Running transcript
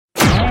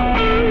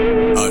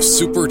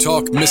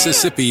SuperTalk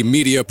Mississippi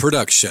media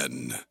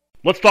production.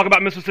 Let's talk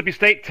about Mississippi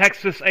State,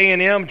 Texas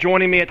A&M.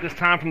 Joining me at this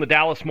time from the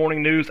Dallas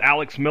Morning News,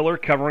 Alex Miller,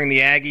 covering the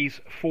Aggies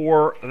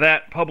for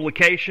that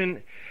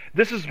publication.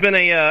 This has been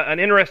an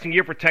interesting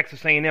year for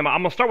Texas A&M. I'm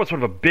going to start with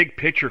sort of a big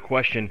picture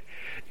question.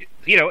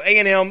 You know,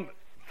 A&M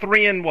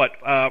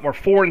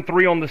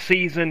 4-3 on the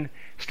season.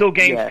 Still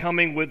games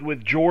coming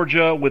with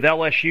Georgia, with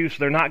LSU, so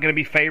they're not going to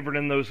be favored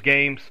in those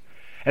games.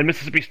 And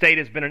Mississippi State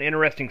has been an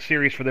interesting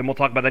series for them. We'll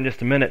talk about that in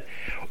just a minute.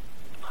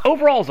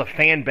 Overall, as a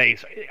fan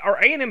base, are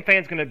A&M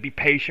fans going to be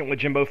patient with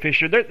Jimbo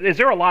Fisher? Is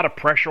there a lot of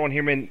pressure on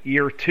him in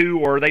year two,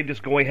 or are they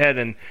just going ahead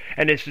and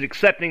just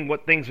accepting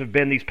what things have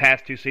been these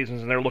past two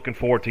seasons, and they're looking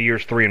forward to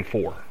years 3 and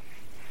 4?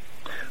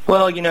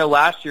 Well, you know,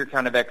 last year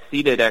kind of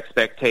exceeded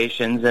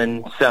expectations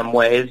in some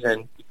ways,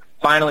 and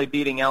finally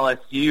beating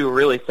LSU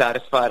really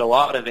satisfied a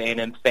lot of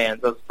A&M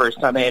fans. That was the first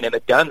time A&M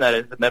had done that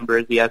as a member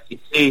of the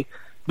SEC.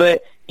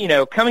 But, you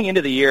know, coming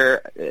into the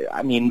year,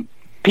 I mean,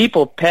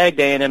 people pegged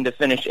A&M to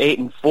finish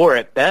 8-4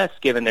 at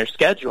best, given their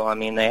schedule. I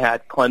mean, they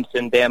had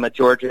Clemson, Bama,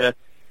 Georgia,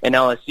 and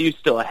LSU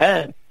still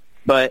ahead.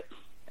 But,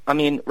 I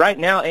mean, right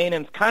now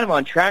A&M's kind of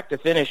on track to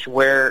finish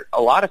where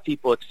a lot of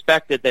people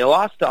expected. They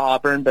lost to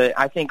Auburn, but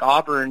I think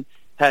Auburn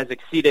has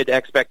exceeded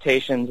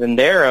expectations in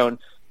their own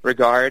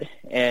regard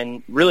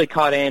and really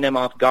caught A&M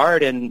off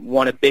guard and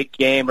won a big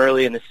game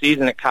early in the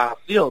season at Kyle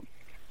Field.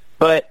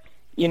 But,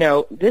 you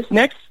know, these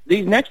next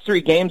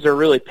 3 games are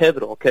really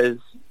pivotal because,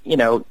 you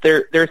know,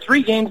 there are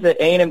 3 games that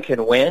A&M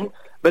can win,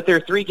 but there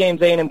are 3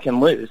 games A&M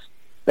can lose.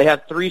 They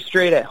have 3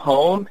 straight at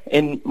home,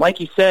 and like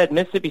you said,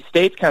 Mississippi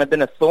State's kind of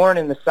been a thorn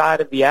in the side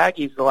of the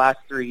Aggies the last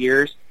 3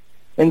 years.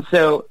 And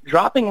so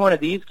dropping one of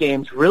these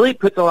games really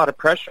puts a lot of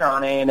pressure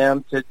on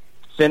A&M to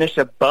finish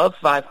above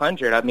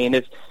 500. I mean,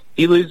 if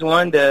you lose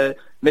one to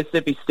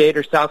Mississippi State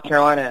or South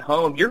Carolina at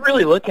home, you're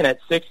really looking at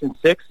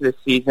 6-6 this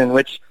season,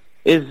 which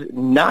is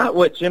not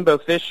what Jimbo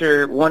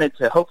Fisher wanted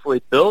to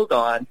hopefully build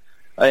on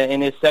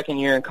in his second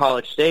year in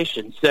College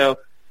Station. So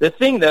the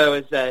thing, though,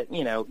 is that,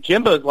 you know,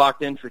 Jimbo's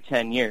locked in for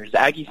 10 years.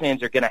 Aggie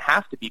fans are going to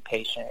have to be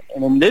patient.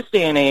 And in this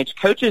day and age,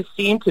 coaches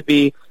seem to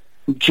be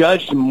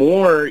judged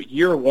more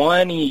year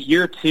 1,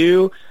 year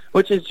 2,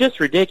 which is just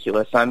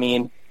ridiculous. I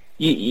mean,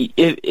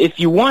 if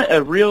you want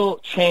a real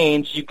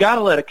change, you've got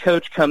to let a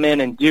coach come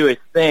in and do his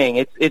thing.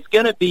 It's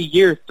going to be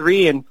year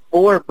 3 and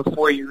 4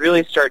 before you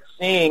really start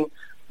seeing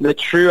the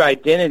true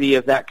identity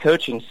of that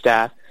coaching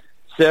staff.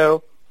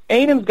 So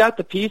A&M's got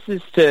the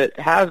pieces to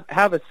have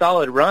a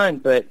solid run,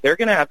 but they're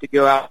going to have to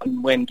go out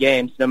and win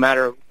games no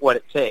matter what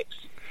it takes.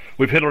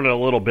 We've hit on it a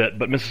little bit,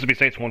 but Mississippi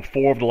State's won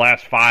 4 of the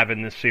last 5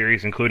 in this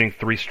series, including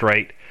 3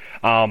 straight.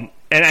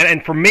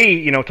 And for me,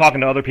 you know,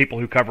 talking to other people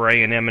who cover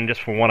A&M and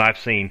just from what I've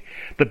seen,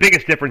 the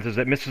biggest difference is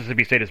that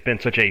Mississippi State has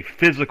been such a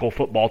physical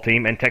football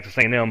team, and Texas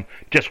A&M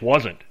just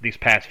wasn't these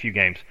past few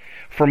games.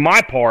 For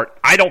my part,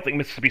 I don't think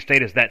Mississippi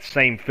State is that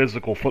same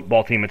physical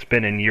football team it's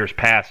been in years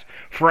past.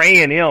 For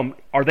A&M,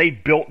 are they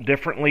built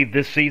differently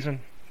this season?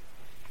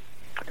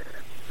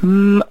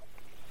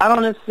 I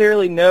don't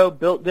necessarily know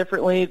built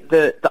differently.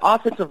 The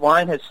offensive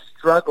line has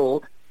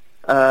struggled.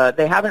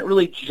 They haven't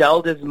really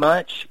gelled as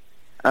much.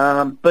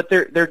 But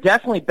they're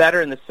definitely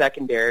better in the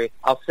secondary.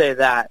 I'll say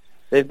that.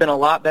 They've been a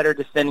lot better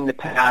defending the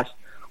pass.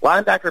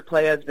 Linebacker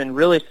play has been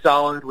really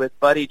solid with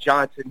Buddy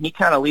Johnson. He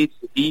kind of leads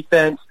the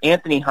defense.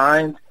 Anthony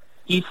Hines,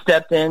 he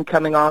stepped in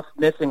coming off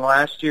missing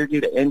last year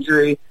due to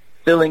injury,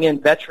 filling in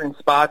veteran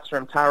spots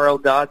from Tyrell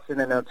Dodson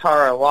and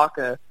Otaro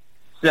Waka.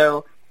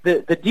 So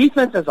the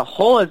defense as a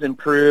whole has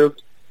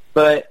improved,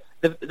 but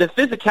the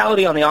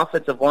physicality on the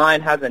offensive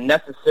line hasn't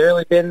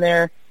necessarily been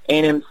there.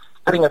 A&M's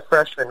putting a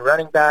freshman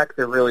running back.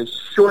 They're really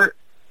short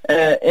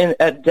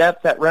at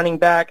depth at running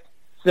back.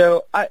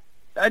 So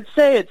I'd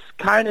say it's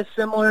kind of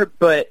similar,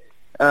 but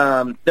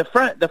the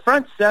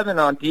front 7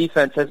 on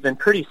defense has been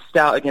pretty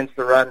stout against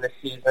the run this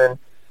season.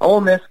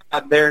 Ole Miss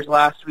got theirs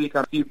last week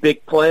on a few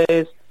big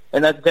plays,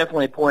 and that's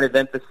definitely a point of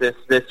emphasis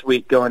this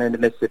week going into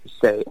Mississippi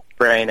State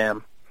for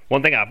A&M.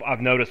 One thing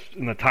I've noticed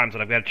in the times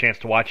that I've got a chance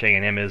to watch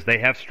A&M is they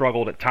have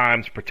struggled at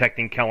times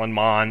protecting Kellen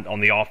Mond on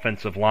the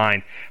offensive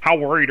line. How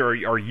worried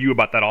are you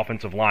about that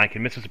offensive line?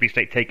 Can Mississippi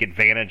State take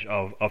advantage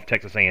of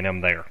Texas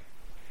A&M there?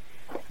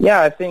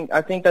 Yeah, I think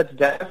that's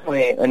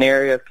definitely an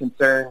area of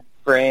concern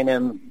for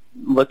A&M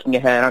looking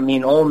ahead. I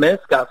mean, Ole Miss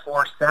got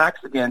 4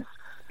 sacks against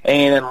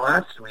A&M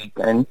last week,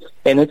 and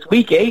it's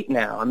week 8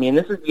 now. I mean,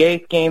 this is the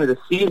 8th game of the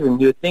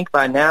season. You would think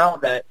by now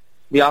that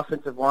the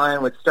offensive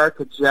line would start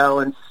to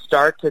gel and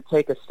start to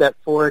take a step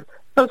forward.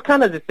 That was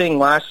kind of the thing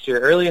last year.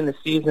 Early in the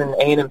season,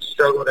 A&M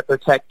struggled to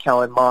protect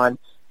Kellen Mond.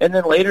 And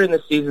then later in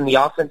the season, the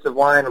offensive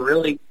line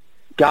really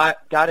got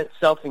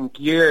itself in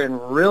gear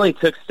and really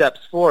took steps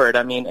forward.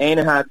 I mean,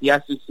 A&M had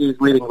the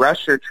SEC's leading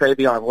rusher,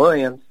 Travion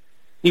Williams.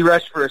 He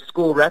rushed for a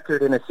school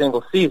record in a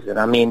single season.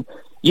 I mean,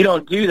 you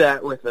don't do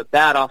that with a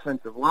bad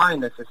offensive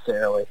line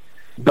necessarily.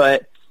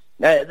 But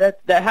that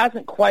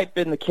hasn't quite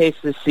been the case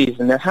this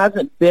season. There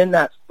hasn't been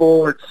that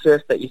forward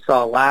shift that you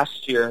saw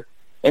last year.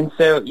 And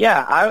so,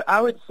 yeah,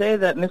 I would say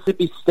that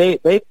Mississippi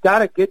State, they've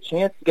got a good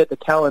chance to get to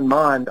Kellen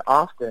Mond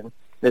often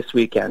this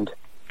weekend.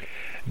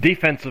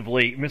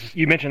 Defensively,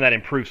 you mentioned that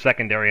improved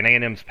secondary, and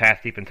A&M's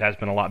pass defense has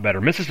been a lot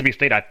better. Mississippi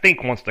State, I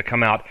think, wants to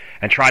come out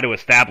and try to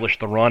establish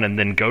the run and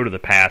then go to the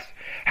pass.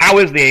 How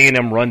is the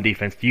A&M run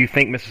defense? Do you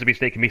think Mississippi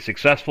State can be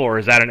successful, or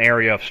is that an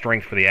area of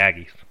strength for the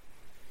Aggies?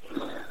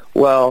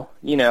 Well,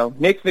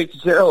 Nick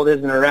Fitzgerald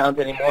isn't around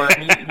anymore.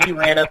 He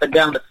ran up and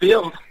down the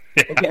field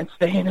against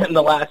A&M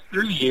the last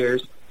 3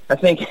 years. I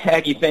think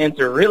Aggie fans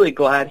are really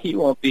glad he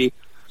won't be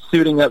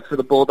suiting up for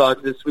the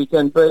Bulldogs this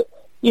weekend, but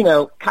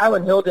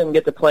Kylan Hill didn't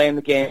get to play in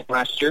the game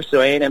last year,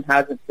 so A&M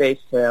hasn't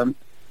faced him.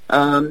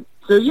 And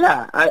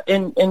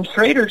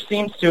Schrader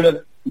seems to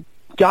have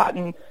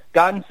gotten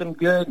some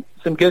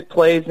good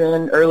plays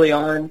in early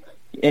on,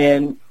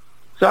 and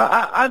so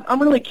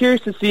I'm really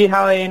curious to see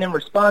how A&M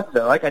responds.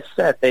 Though, like I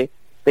said,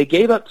 they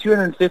gave up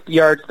 250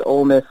 yards to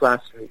Ole Miss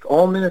last week.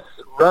 Ole Miss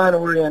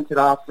run-oriented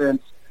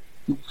offense,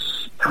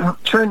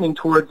 trending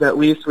towards at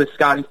least with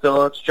Scotty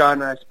Phillips, John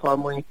Rice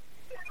Plumlee.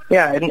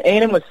 Yeah, and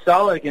A&M was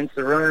solid against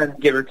the run,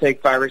 give or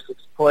take 5 or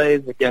 6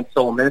 plays against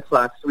Ole Miss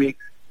last week.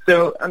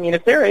 So,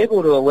 if they're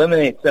able to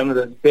eliminate some of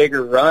those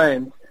bigger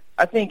runs,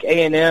 I think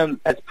A&M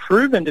has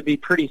proven to be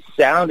pretty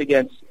sound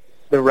against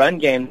the run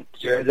game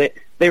this year.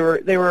 They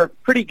were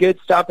pretty good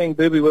stopping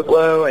Boobie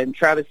Whitlow and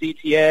Travis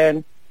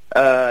Etienne.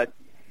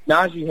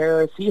 Najee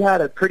Harris, he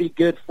had a pretty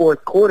good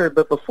fourth quarter,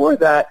 but before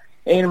that,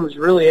 A&M was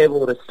really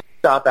able to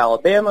stop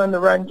Alabama in the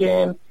run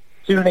game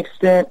to an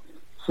extent.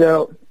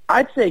 So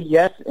I'd say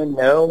yes and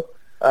no,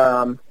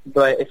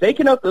 but if they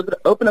can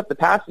open up the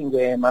passing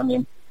game,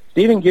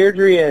 Stephen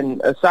Guidry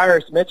and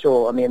Cyrus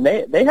Mitchell,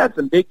 they had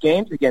some big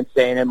games against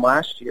A&M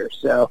last year,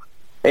 so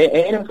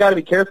A&M's got to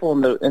be careful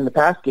in the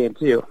pass game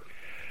too.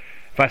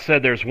 If I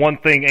said there's one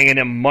thing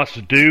A&M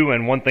must do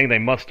and one thing they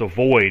must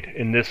avoid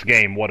in this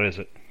game, what is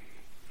it?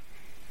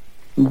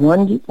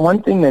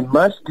 One thing they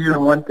must do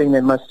and one thing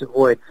they must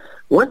avoid.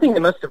 One thing they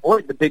must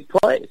avoid, the big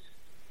plays.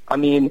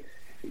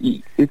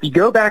 If you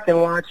go back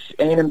and watch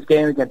A&M's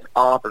game against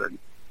Auburn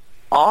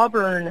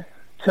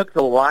took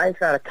the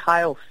life out of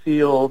Kyle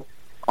Field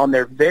on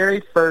their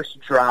very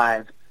first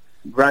drive,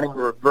 running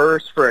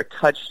reverse for a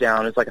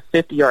touchdown. It was like a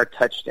 50-yard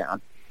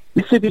touchdown.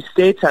 Mississippi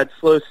State's had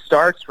slow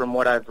starts from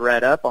what I've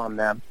read up on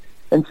them.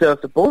 And so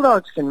if the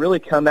Bulldogs can really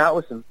come out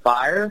with some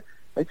fire,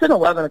 it's an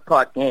 11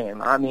 o'clock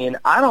game. I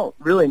don't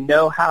really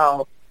know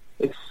how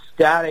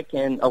ecstatic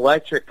and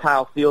electric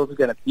Kyle Field's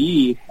going to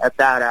be at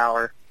that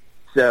hour.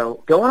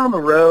 So going on the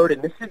road,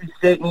 and Mississippi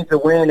State needs a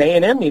win,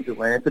 A&M needs a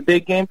win. It's a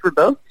big game for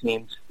both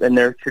teams and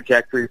their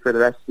trajectory for the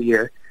rest of the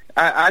year.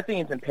 I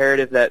think it's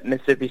imperative that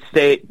Mississippi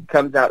State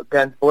comes out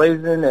guns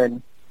blazing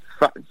and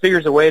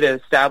figures a way to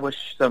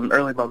establish some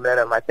early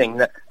momentum. I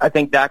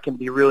think that can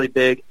be really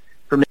big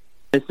for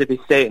Mississippi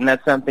State, and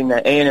that's something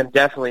that A&M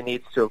definitely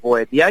needs to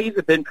avoid. The Aggies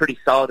have been pretty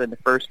solid in the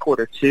first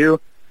quarter too,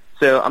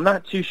 so I'm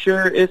not too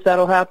sure if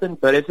that'll happen,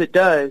 but if it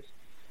does,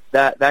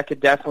 that could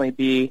definitely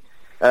be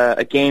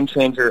a game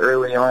changer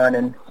early on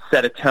and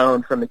set a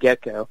tone from the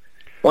get-go.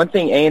 One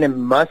thing A&M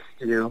must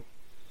do,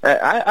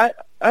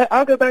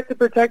 I'll go back to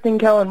protecting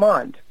Kellen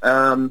Mond.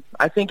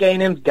 I think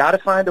A&M's got to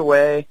find a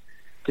way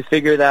to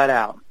figure that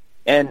out.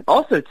 And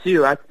also,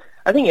 too, I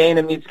think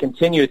A&M needs to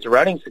continue its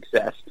running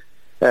success.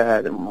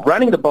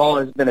 Running the ball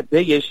has been a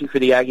big issue for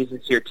the Aggies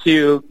this year,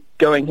 too,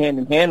 going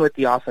hand-in-hand with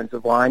the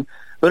offensive line.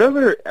 But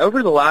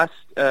over the last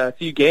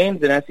few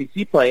games in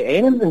SEC play,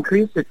 A&M's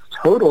increased its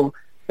total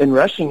in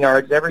rushing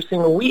yards every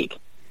single week.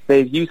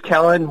 They've used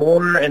Kellen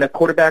more in a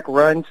quarterback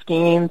run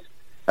schemes.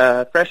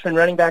 Freshman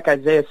running back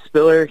Isaiah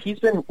Spiller, he's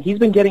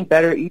been getting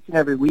better each and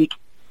every week.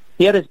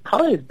 He had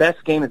probably his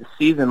best game of the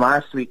season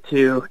last week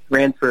too.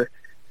 Ran for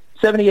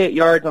 78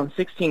 yards on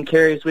 16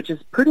 carries, which is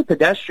pretty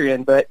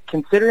pedestrian, but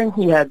considering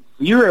he had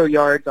 0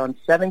 yards on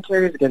 7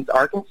 carries against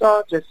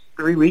Arkansas just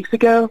 3 weeks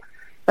ago,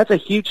 that's a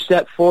huge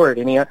step forward.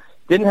 And he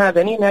didn't have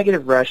any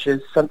negative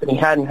rushes, something he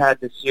hadn't had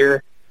this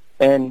year.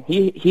 And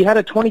he had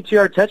a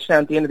 22-yard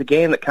touchdown at the end of the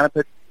game that kind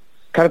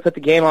of put the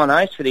game on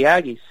ice for the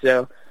Aggies.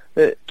 So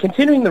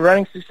continuing the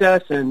running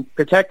success and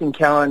protecting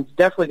Kellen's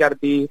definitely got to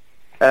be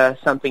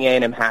something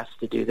A&M has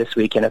to do this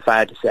weekend, if I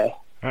had to say.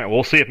 All right,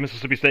 we'll see if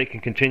Mississippi State can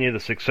continue the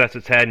success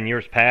it's had in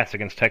years past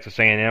against Texas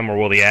A&M, or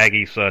will the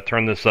Aggies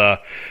turn this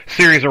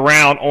series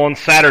around on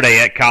Saturday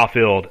at Kyle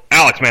Field.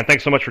 Alex, man,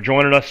 thanks so much for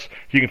joining us.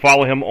 You can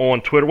follow him on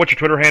Twitter. What's your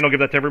Twitter handle?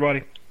 Give that to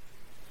everybody.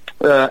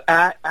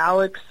 At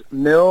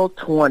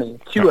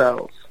AlexMill20, 2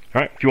 L's.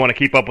 All right, if you want to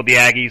keep up with the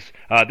Aggies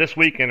this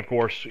week and, of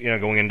course,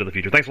 going into the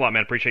future. Thanks a lot,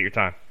 man. Appreciate your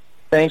time.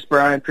 Thanks,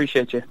 Brian.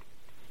 Appreciate you.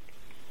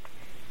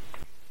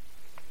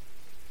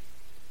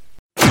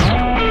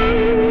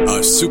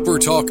 A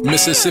SuperTalk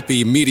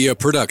Mississippi media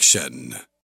production.